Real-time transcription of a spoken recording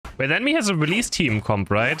Wait, the enemy has a release team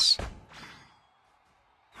comp, right?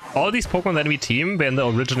 All these Pokemon that we team were in the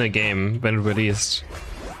original game when released.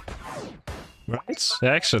 Right?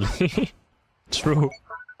 Yeah, actually. True.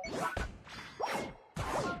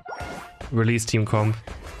 Release team comp.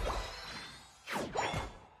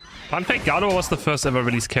 Fun fact, Gardevoir was the first ever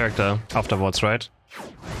released character afterwards, right?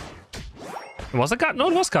 Was it Gardevoir?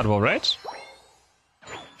 No, it was Gardevoir, right?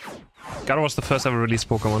 Gardevoir was the first ever released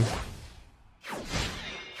Pokemon.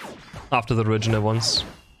 After the original ones.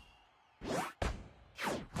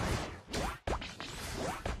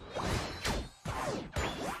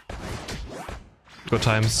 Good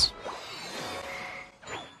times.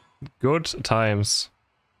 Good times.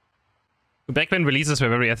 Back when releases were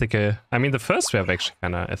very ethical. I mean, the first were actually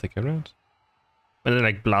kind of ethical, right? And then,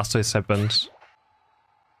 like, Blastoise happened.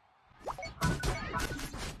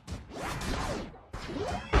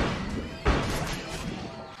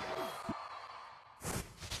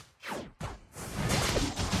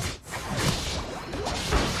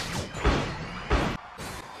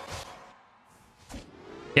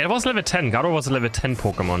 Yeah, it was level 10. Gardevoir was a level 10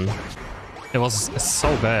 Pokemon. It was so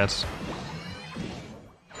bad.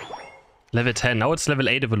 Level 10. Now it's level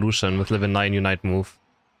 8 evolution with level 9 Unite move.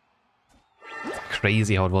 It's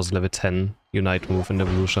crazy how it was level 10 Unite move in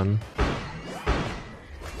evolution.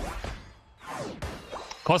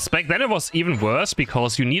 Cause back then it was even worse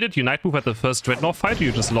because you needed Unite move at the first Dreadnought fight or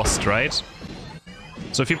you just lost, right?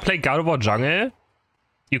 So if you play Gardevoir Jungle,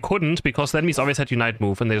 you couldn't because the enemies always had Unite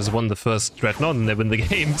move and they just won the first Dreadnought and they win the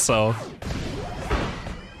game, so...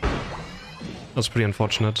 That was pretty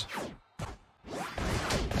unfortunate.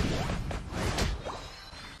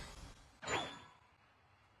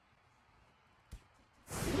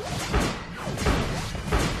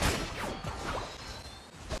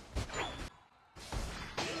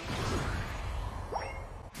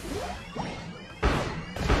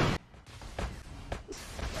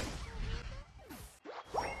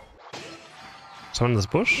 Someone in this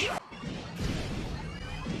bush?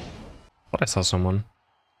 Thought I saw someone.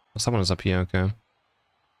 Oh, someone is up here, okay.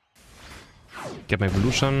 Get my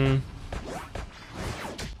evolution.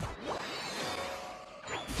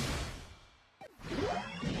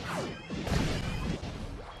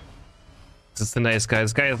 This is Cinderace guy.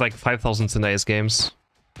 This guy has like 5,000 Cinderace games.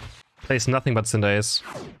 Plays nothing but Cinderace.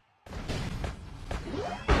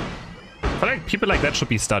 I feel like people like that should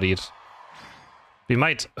be studied. We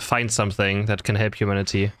might find something that can help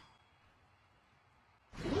humanity.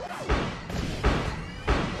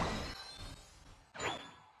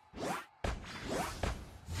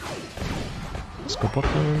 Let's go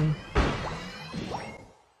bottom.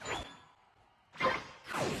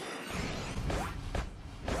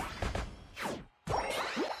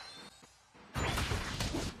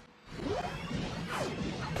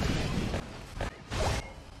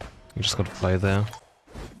 You just gotta fly there.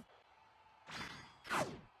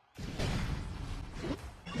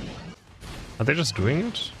 Are they just doing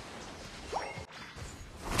it?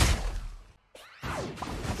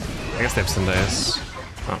 I guess they have Cinderace.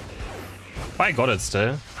 Oh. Oh, I got it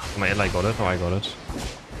still. My ally got it. Oh, I got it.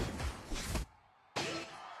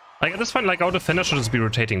 Like, at this point, like, our defender should just be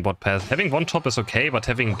rotating bot path. Having one top is okay, but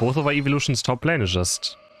having both of our evolutions top lane is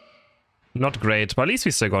just... not great. But at least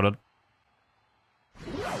we still got it.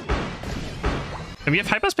 And we have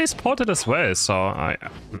hyperspace ported as well, so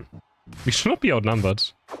we should not be outnumbered.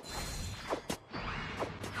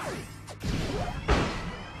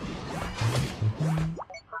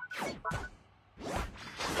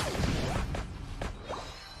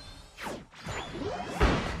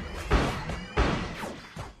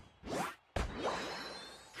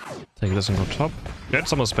 Take this and go top. Yeah,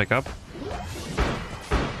 it's almost back up.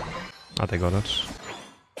 Ah, they got it.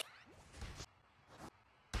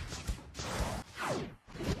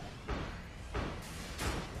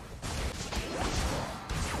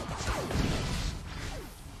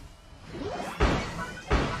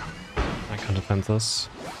 I can't defend this.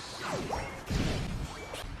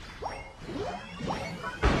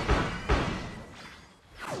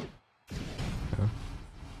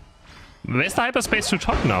 Where's the hyperspace to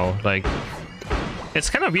top now? Like, it's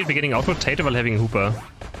kind of weird we're getting out-rotated while having Hooper.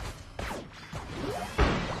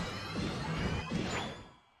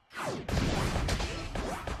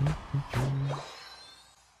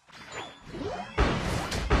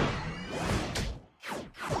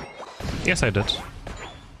 Yes, I did.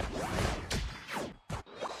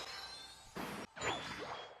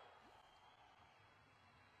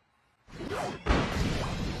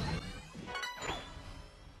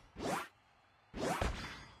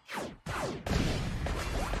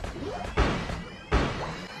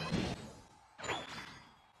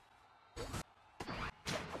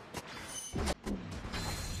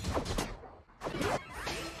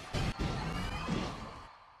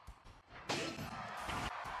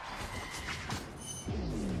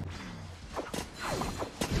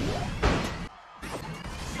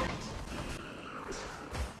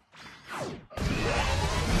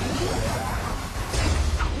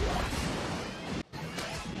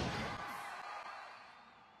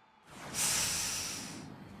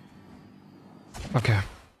 Okay.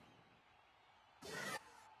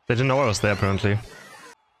 They didn't know I was there, apparently.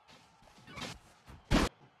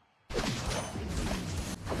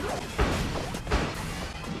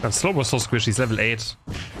 That slow was so squishy, he's level 8. This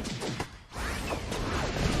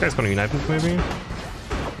guy's gonna unite move, maybe?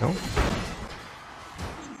 No?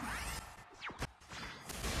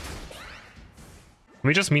 Can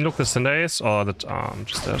we just mean look the Cindays? Or that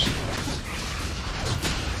just that.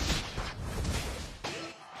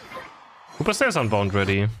 Hooper Stairs unbound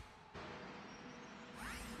ready. You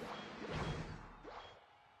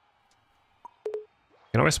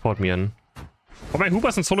can always support me in. But my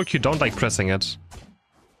Hoopers in solo queue don't like pressing it.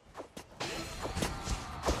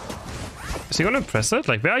 Is he gonna press it?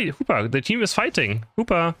 Like, where are you? Hooper, the team is fighting.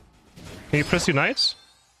 Hooper, can you press unite?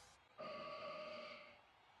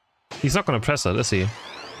 He's not gonna press it, is he?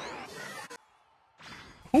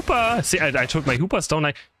 Hooper! See, I told my Hoopers down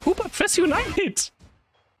like, Hooper, press unite!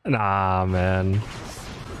 Nah, man.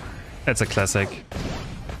 That's a classic.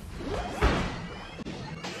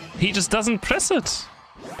 He just doesn't press it.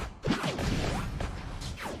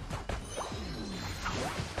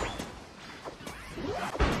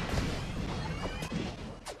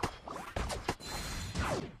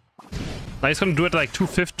 Now he's gonna do it like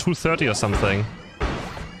 230 or something.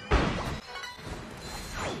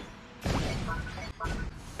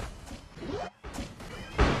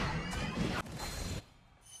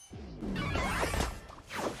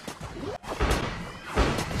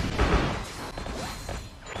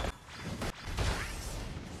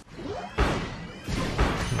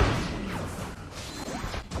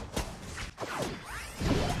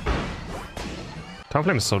 Tower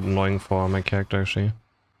Flame is so annoying for my character, actually.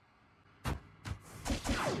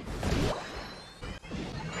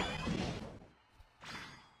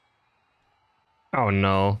 Oh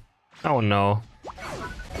no. Oh no.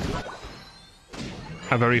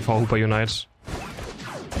 I'm very for Hooper Unite.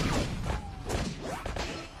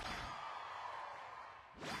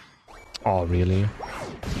 Oh, really?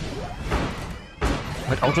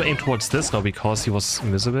 I'd auto aim towards this now because he was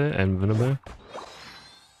invisible and vulnerable.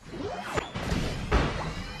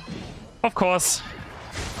 Of course.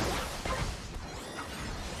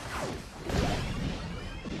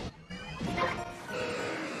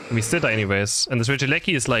 We still die anyways, and this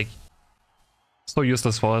Regieleki is like so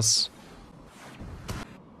useless for us.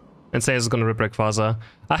 And say it's gonna rip Rayquaza.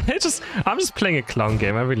 I'm just playing a clown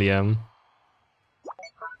game, I really am.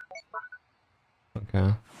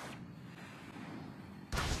 Okay.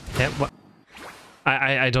 Yeah, what?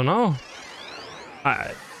 I don't know.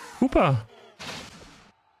 Hooper.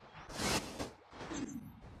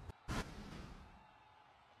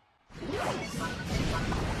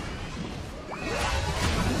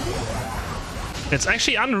 It's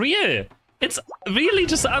actually unreal. It's really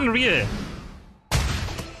just unreal.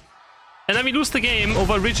 And then we lose the game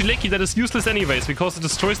over Regieleki that is useless anyways because it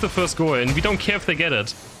destroys the first goal and we don't care if they get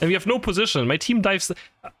it. And we have no position. My team dives...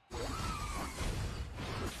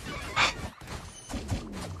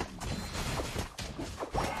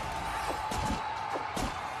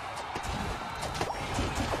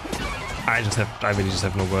 I really just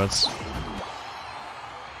have no words.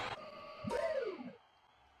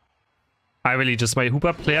 My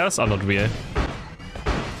Hooper players are not real.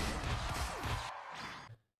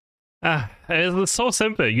 It's so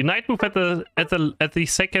simple. Unite move at the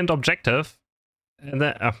second objective, and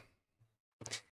then